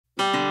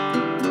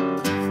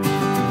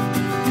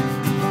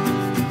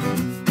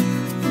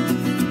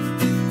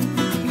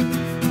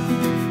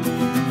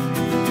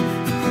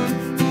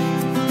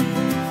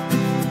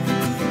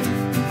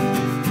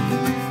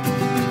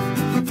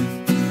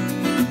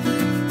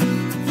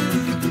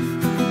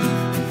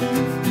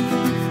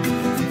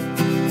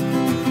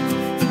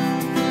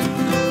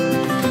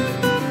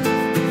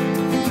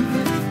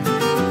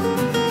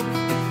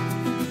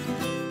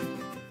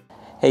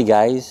Hey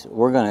guys,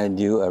 we're going to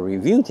do a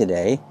review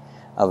today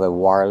of a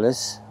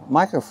wireless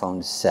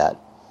microphone set.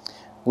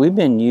 We've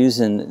been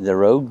using the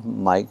Rode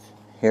mic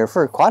here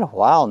for quite a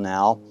while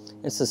now.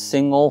 It's a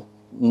single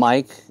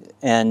mic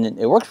and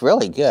it works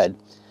really good.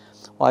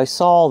 Well, I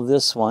saw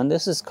this one.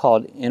 This is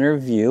called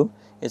Interview.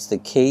 It's the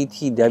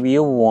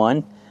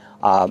KTW1.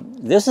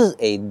 This is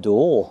a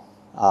dual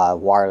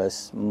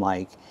wireless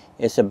mic.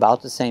 It's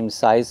about the same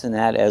size in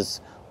that as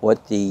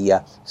what the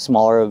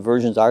smaller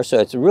versions are, so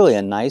it's really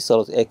a nice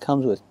little, it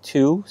comes with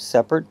two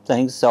separate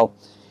things. So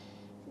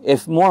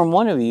if more than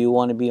one of you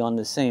want to be on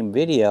the same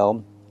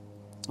video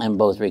and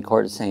both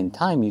record at the same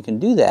time, you can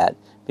do that,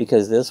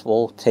 because this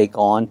will take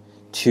on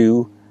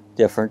two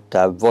different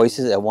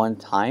voices at one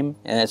time,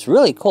 and it's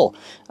really cool.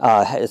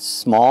 It's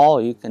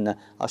small. You can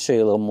I'll show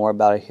you a little more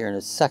about it here in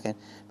a second,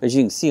 but as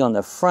you can see on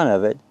the front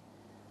of it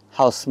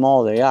how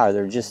small they are.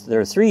 There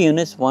are three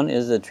units. One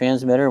is the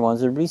transmitter,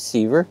 one's a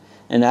receiver.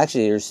 And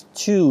actually there's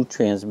two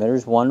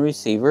transmitters, one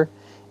receiver,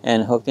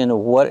 and hooked into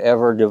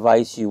whatever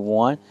device you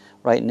want.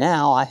 Right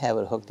now I have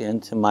it hooked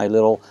into my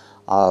little,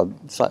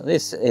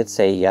 it's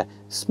a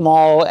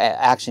small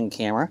action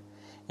camera,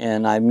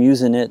 and I'm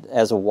using it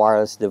as a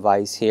wireless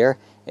device here.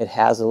 It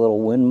has a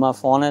little wind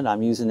muff on it.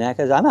 I'm using that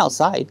because I'm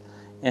outside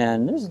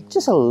and there's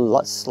just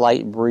a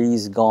slight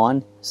breeze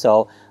gone.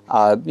 So,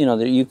 you know,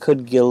 you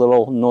could get a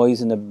little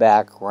noise in the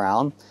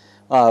background.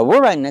 We're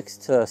right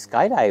next to a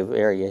skydive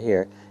area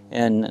here,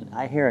 and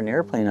I hear an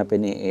airplane up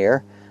in the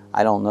air.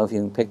 I don't know if you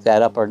can pick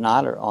that up or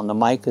not, or on the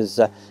mic, because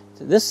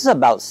this is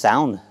about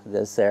sound.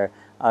 The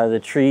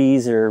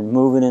trees are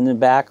moving in the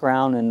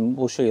background, and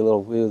we'll show you a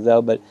little view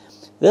though. But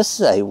this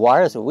is a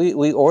wireless.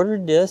 We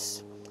ordered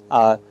this.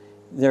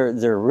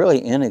 They're really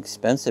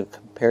inexpensive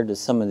compared to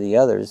some of the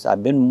others.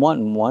 I've been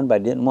wanting one, but I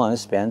didn't want to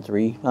spend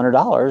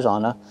 $300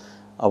 on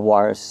a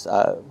wireless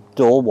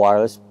dual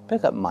wireless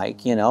pickup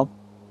mic, you know.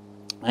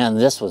 And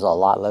this was a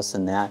lot less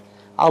than that.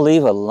 I'll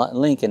leave a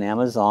link in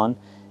Amazon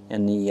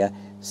in the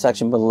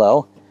section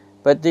below.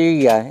 But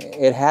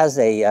it has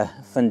a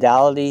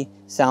fidelity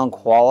sound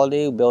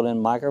quality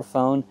built-in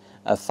microphone,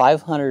 a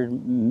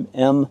 500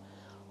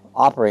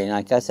 operating,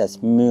 I guess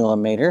that's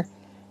millimeter,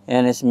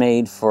 and it's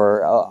made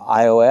for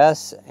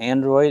iOS,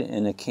 Android,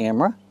 and a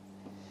camera.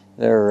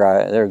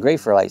 They're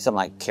great for like something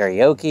like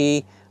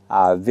karaoke,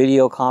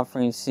 video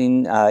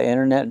conferencing,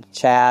 internet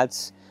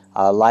chats,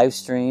 live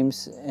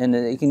streams, and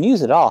you can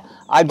use it all.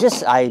 I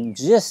just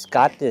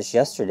got this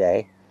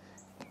yesterday.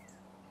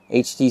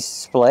 HD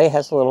display,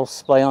 has a little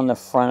display on the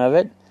front of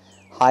it.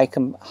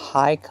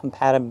 High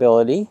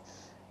compatibility,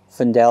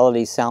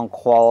 fidelity sound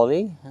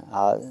quality.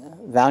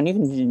 You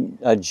can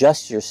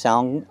adjust your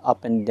sound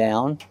up and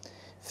down.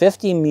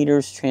 50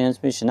 meters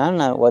transmission. I don't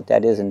know what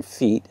that is in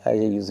feet. I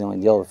usually only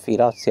deal with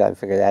feet. I'll see how I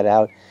figure that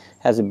out.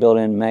 Has a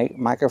built-in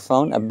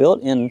microphone, a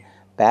built-in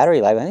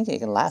battery life. I think it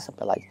can last up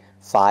to like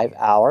 5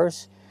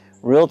 hours.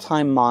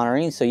 Real-time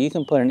monitoring, so you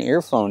can put an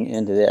earphone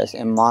into this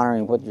and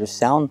monitoring what your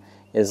sound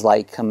is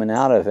like coming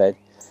out of it.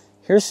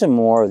 Here's some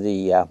more of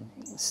the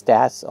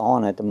stats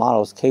on it. The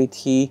model is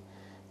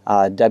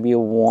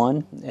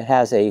KTW1. It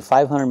has a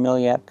 500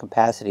 milliamp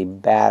capacity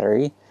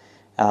battery.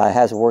 It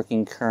has a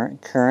working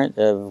current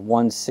of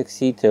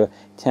 160 to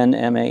 10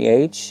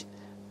 mAh,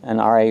 an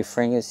RA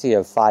frequency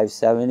of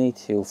 570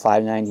 to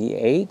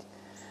 598.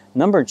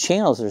 Number of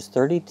channels, there's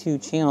 32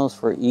 channels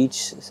for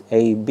each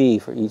AB,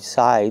 for each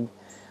side.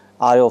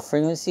 Audio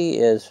frequency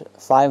is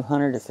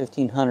 500 to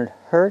 1500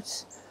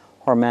 hertz.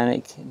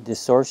 Harmonic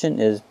distortion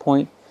is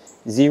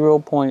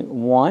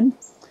 0.1.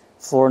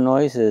 Floor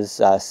noise is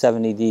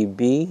 70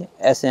 dB.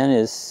 SN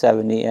is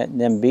 70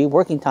 dB.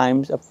 Working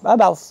times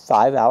about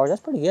 5 hours.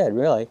 That's pretty good,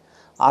 really.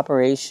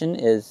 Operation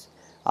is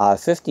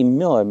 50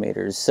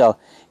 millimeters. So,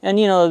 and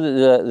you know,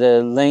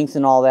 the length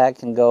and all that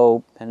can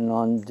go depending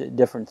on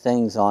different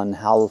things on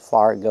how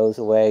far it goes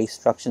away,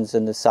 instructions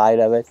in the side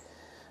of it.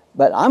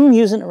 But I'm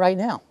using it right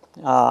now.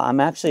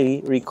 I'm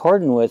actually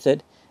recording with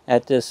it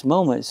at this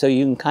moment, so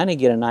you can kind of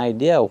get an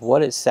idea of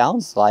what it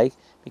sounds like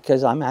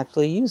because I'm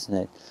actually using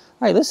it.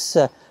 All right, let's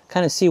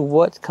kind of see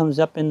what comes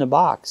up in the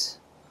box.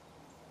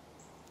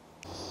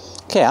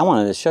 Okay, I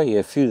wanted to show you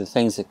a few of the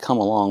things that come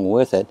along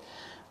with it.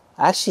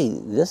 Actually,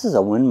 this is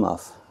a wind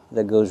muff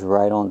that goes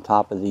right on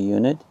top of the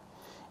unit,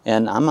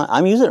 and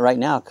I'm using it right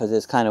now because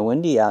it's kind of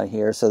windy out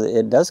here. So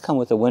it does come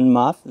with a wind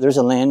muff. There's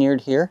a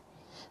lanyard here.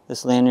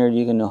 This lanyard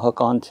you can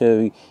hook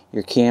onto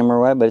your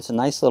camera, but it's a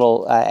nice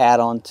little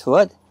add-on to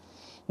it.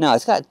 Now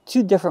it's got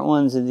two different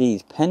ones of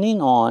these,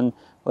 depending on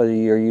whether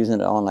you're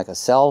using it on like a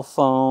cell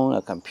phone,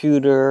 a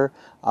computer,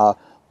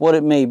 what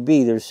it may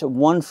be. There's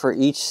one for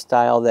each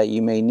style that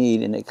you may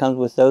need, and it comes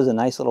with those, a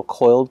nice little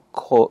coiled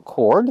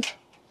cord.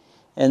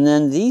 And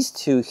then these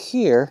two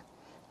here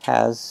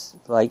has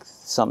like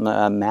something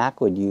a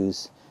Mac would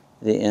use,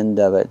 the end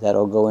of it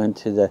that'll go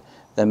into the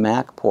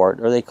Mac port,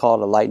 or they call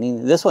it a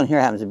lightning. This one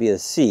here happens to be a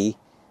C,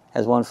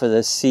 has one for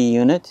the C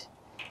unit,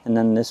 and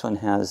then this one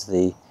has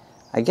the,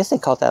 I guess they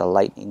call that a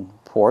lightning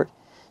port.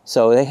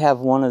 So they have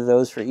one of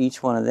those for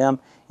each one of them.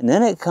 And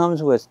then it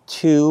comes with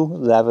two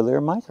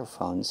lavalier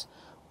microphones.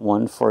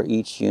 one for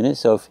each unit.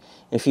 So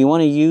if you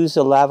want to use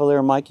a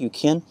lavalier mic, you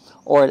can,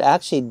 or it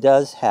actually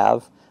does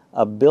have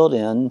a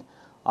built-in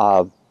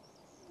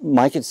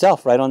mic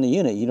itself right on the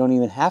unit. You don't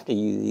even have to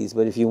use these,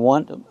 but if you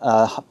want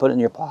put it in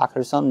your pocket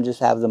or something, just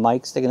have the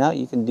mic sticking out,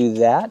 you can do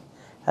that.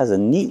 Has a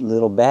neat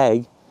little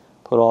bag,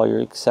 put all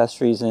your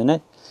accessories in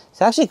it.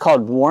 It's actually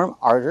called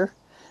WarmArtTer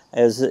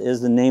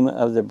is the name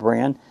of the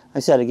brand. Like I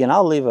said, again,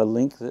 I'll leave a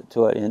link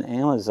to it in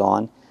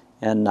Amazon,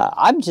 and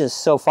I've just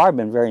so far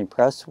been very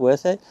impressed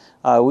with it.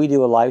 We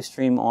do a live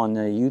stream on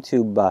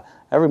YouTube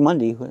every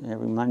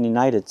Monday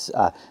night. It's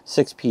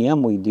 6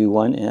 p.m. we do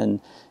one,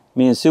 and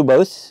me and Sue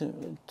both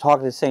talk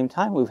at the same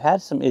time. We've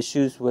had some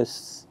issues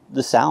with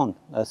the sound,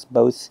 us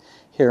both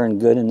hearing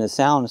good in the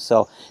sound,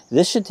 so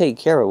this should take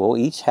care of it. We'll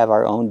each have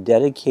our own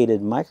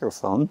dedicated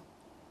microphone,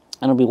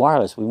 and it'll be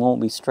wireless. We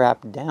won't be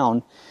strapped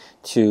down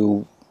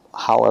to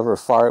however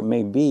far it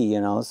may be,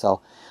 you know.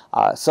 So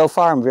so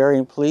far I'm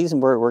very pleased,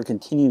 and we're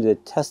continuing to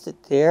test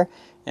it there,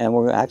 and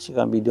we're actually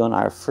going to be doing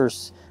our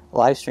first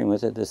live stream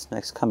with it this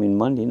next coming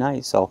Monday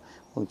night, so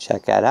we'll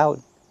check that out.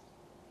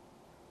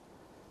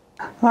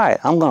 Alright,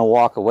 I'm going to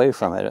walk away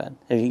from it.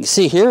 If you can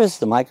see, here is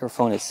the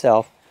microphone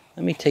itself.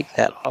 Let me take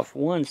that off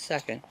 1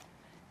 second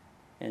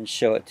and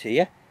show it to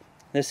you.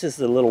 This is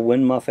the little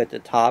wind muff at the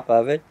top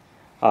of it.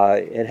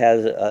 It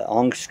has an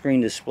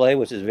on-screen display,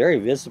 which is very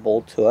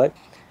visible to it.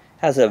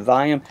 Has a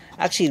volume.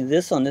 Actually,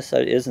 this on this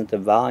side isn't the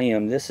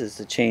volume. This is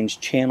to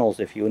change channels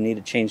if you need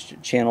to change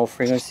channel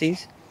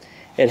frequencies.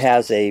 It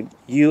has a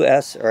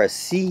US or a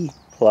C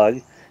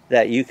plug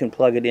that you can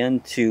plug it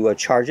in to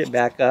charge it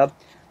back up.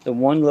 The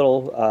one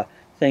little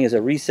thing is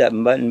a reset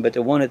button, but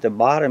the one at the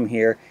bottom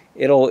here,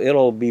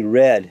 it'll be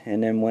red,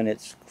 and then when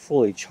it's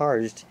fully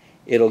charged,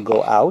 it'll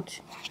go out.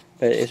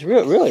 But it's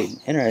really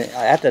interesting.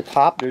 At the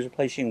top, there's a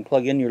place you can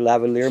plug in your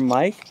lavalier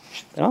mic.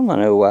 And I'm going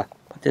to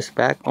put this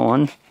back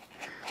on.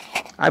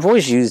 I've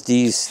always used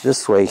these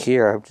this way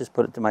here. I've just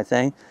put it to my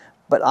thing.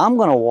 But I'm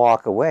going to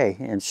walk away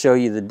and show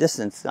you the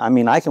distance. I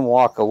mean, I can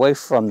walk away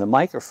from the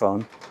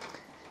microphone,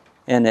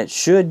 and it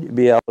should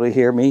be able to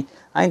hear me.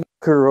 I can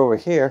go over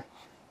here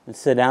and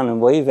sit down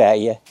and wave at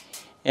you,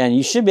 and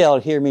you should be able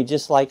to hear me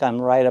just like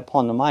I'm right up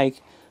on the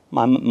mic.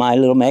 My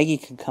little Maggie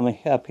can come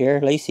up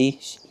here. Lacey,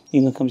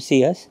 you can come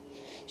see us.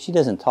 She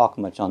doesn't talk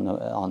much on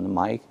the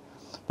mic,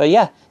 but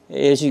yeah,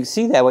 as you can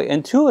see that way,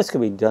 and two of us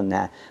can be done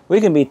that. We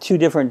can be two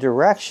different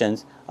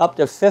directions, up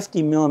to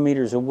 50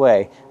 millimeters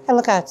away. Hey,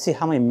 look at see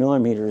how many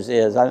millimeters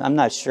is. I'm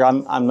not sure.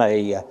 I'm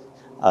a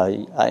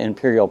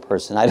imperial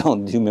person. I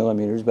don't do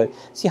millimeters, but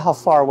see how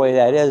far away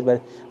that is.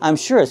 But I'm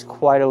sure it's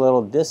quite a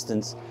little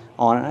distance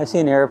on it. I see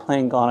an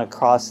airplane going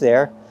across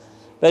there.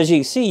 But as you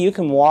can see, you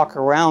can walk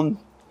around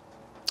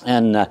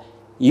and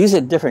use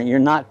it different. You're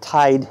not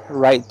tied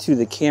right to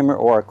the camera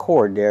or a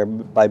cord there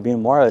by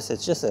being wireless.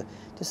 It's just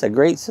a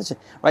great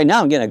right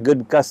now I'm getting a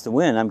good gust of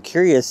wind. I'm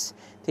curious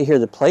to hear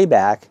the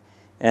playback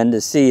and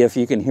to see if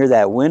you can hear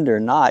that wind or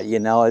not. You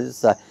know,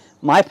 it's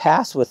my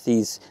pass with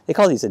these, they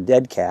call these a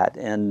dead cat,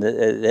 and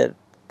it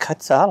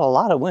cuts out a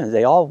lot of wind.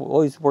 They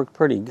always work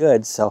pretty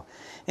good. So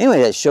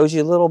anyway, that shows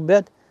you a little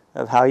bit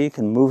of how you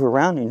can move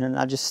around and you're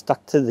not just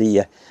stuck to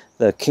the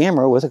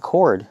camera with a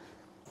cord.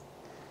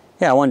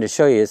 Yeah, I wanted to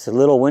show you, it's a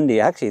little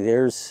windy. Actually,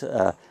 there's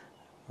a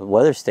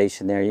weather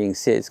station there. You can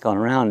see it's going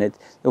around.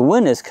 The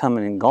wind is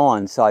coming and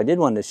gone, so I did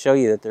want to show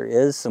you that there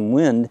is some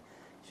wind.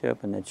 Show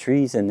up in the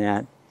trees and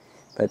that.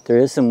 But there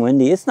is some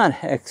windy. It's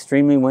not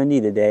extremely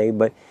windy today,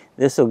 but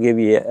this will give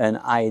you an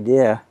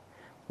idea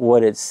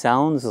what it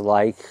sounds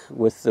like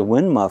with the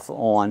wind muff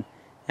on.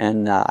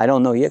 And I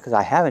don't know yet because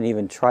I haven't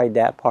even tried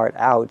that part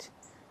out.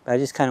 But I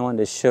just kind of wanted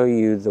to show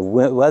you the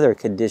weather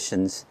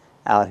conditions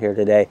out here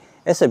today.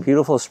 It's a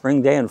beautiful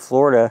spring day in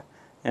Florida,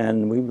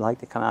 and we'd like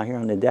to come out here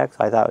on the deck.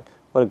 So I thought,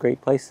 what a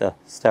great place to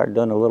start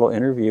doing a little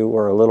interview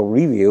or a little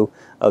review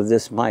of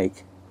this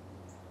mic.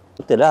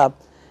 Looked it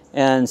up,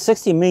 and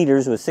 60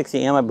 meters with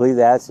 60 amp, I believe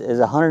that is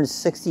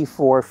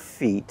 164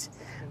 feet.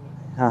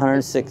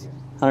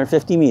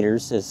 150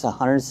 meters is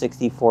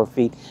 164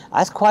 feet.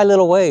 That's quite a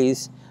little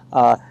ways.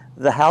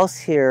 The house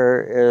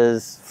here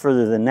is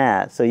further than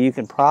that, so you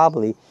can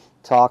probably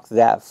talk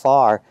that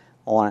far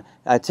on it.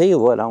 I tell you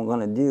what I'm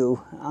going to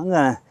do. I'm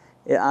going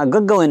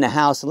to go in the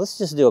house and let's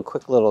just do a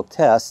quick little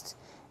test.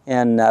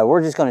 And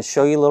we're just going to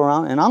show you a little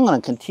around, and I'm going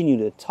to continue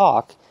to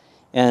talk.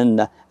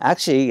 And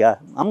actually,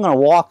 I'm going to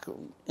walk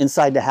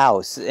inside the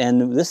house.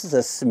 And this is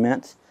a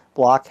cement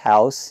block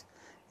house.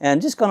 And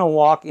just going to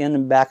walk in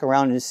and back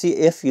around and see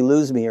if you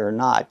lose me or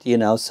not, you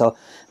know. So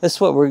this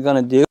is what we're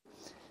going to do.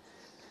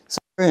 So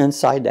we're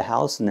inside the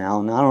house now,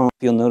 and I don't know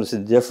if you'll notice the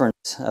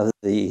difference of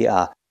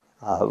the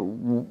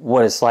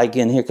what it's like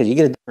in here, because you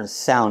get a different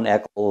sound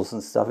echoes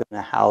and stuff in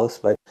the house.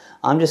 But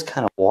I'm just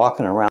kind of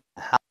walking around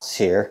the house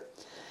here.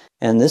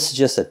 And this is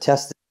just a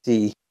test to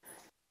see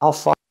how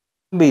far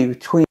it can be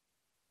between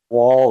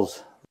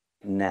walls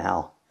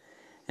now.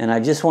 And I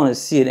just want to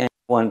see at any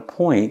one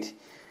point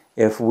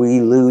if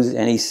we lose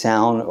any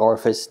sound or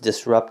if it's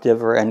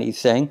disruptive or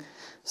anything.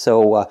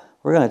 So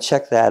we're going to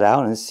check that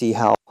out and see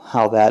how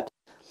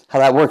how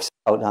that works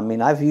out. I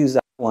mean, I've used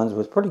that ones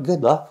with pretty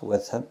good luck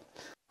with it.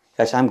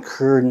 Gosh, I'm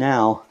cured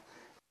now.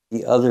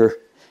 The other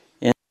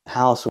in the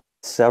house with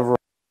several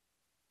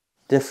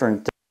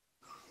different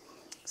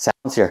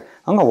sounds here.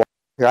 I'm gonna walk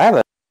here. I have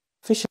a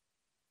fishing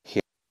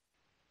here.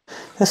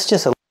 That's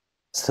just a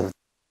list of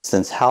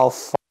distance how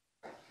far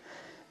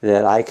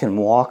that I can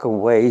walk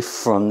away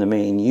from the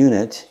main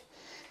unit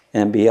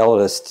and be able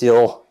to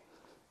still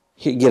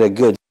get a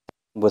good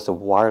with a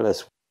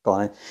wireless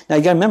on it. Now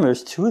you gotta remember,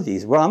 there's two of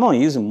these. Well, I'm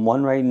only using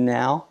one right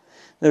now.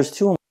 There's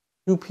two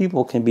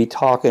people can be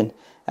talking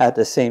at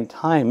the same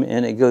time,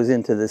 and it goes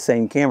into the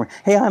same camera.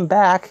 Hey, I'm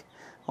back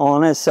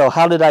on it. So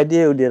how did I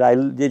do?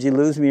 Did you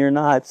lose me or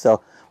not?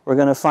 So we're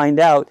gonna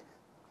find out.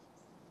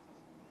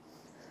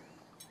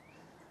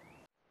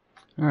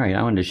 All right,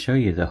 I wanted to show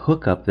you the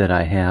hookup that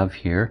I have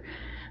here.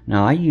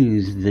 Now I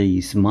use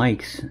these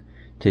mics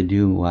to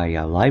do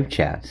live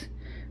chats.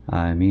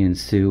 Me and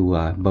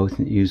Sue both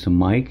use a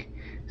mic.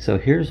 So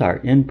here's our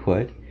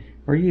input.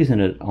 We're using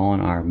it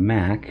on our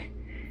Mac,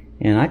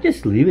 and I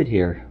just leave it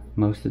here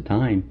most of the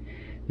time.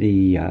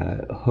 The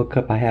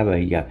hookup, I have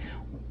a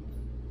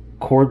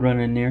cord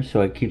running there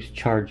so it keeps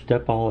charged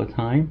up all the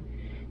time,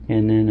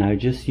 and then I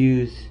just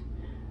use,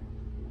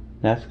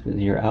 that's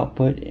your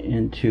output,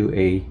 into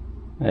a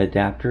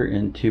adapter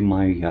into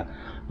my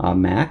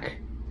Mac.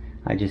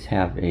 I just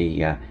have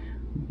a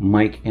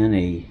mic and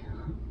a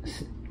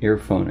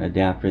earphone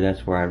adapter.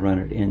 That's where I run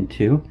it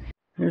into.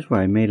 Here's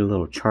where I made a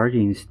little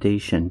charging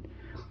station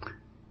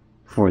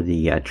for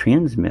the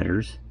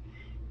transmitters.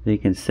 They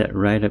can sit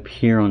right up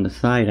here on the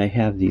side. I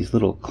have these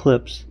little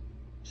clips.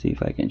 See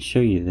if I can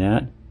show you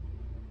that.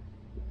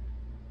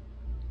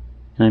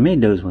 And I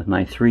made those with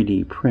my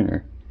 3D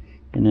printer.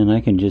 And then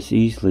I can just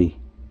easily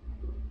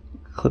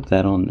clip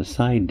that on the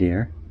side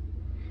there.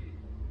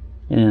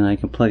 And then I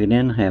can plug it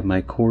in. I have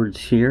my cords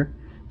here.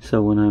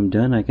 So when I'm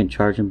done, I can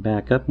charge them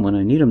back up. And when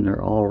I need them,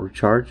 they're all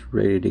recharged,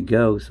 ready to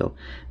go. So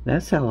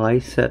that's how I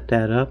set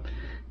that up.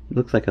 It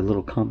looks like a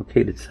little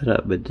complicated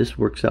setup, but this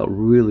works out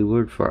really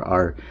good for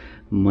our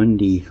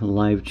Monday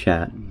live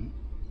chat.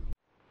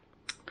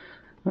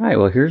 Alright,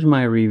 well, here's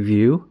my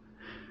review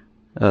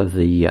of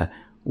the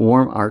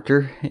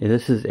WarmArtTer.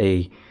 This is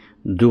a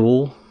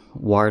dual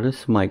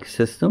wireless mic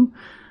system.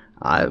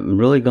 I'm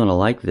really going to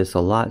like this a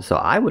lot, so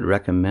I would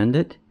recommend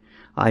it.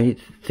 I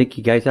think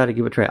you guys ought to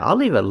give it a try. I'll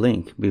leave a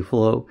link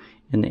below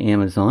in the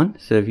Amazon,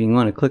 so if you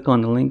want to click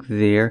on the link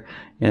there,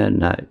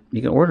 and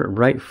you can order it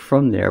right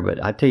from there.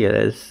 But I tell you,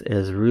 this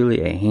is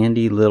really a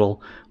handy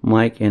little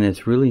mic, and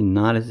it's really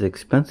not as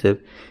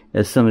expensive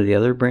as some of the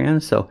other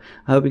brands. So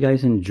I hope you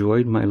guys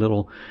enjoyed my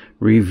little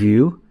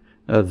review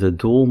of the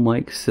dual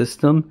mic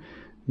system,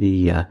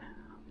 the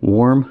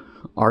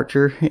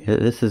WarmArtTer.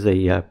 This is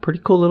a pretty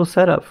cool little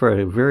setup for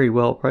a very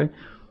well priced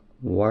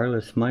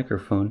wireless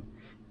microphone.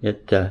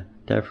 It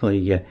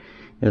definitely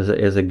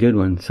is a good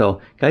one. So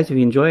guys, if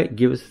you enjoy it,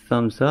 give us a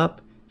thumbs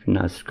up. If you're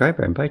not a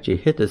subscriber, I invite you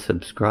to hit the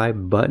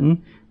subscribe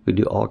button. We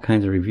do all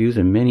kinds of reviews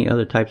and many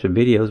other types of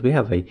videos. We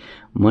have a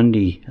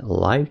Monday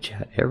live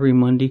chat every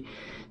Monday,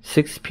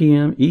 6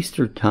 p.m.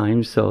 Eastern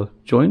time. So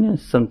join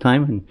us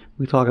sometime and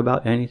we talk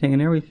about anything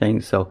and everything.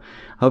 So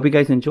I hope you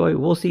guys enjoy.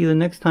 We'll see you the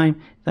next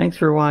time. Thanks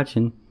for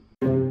watching.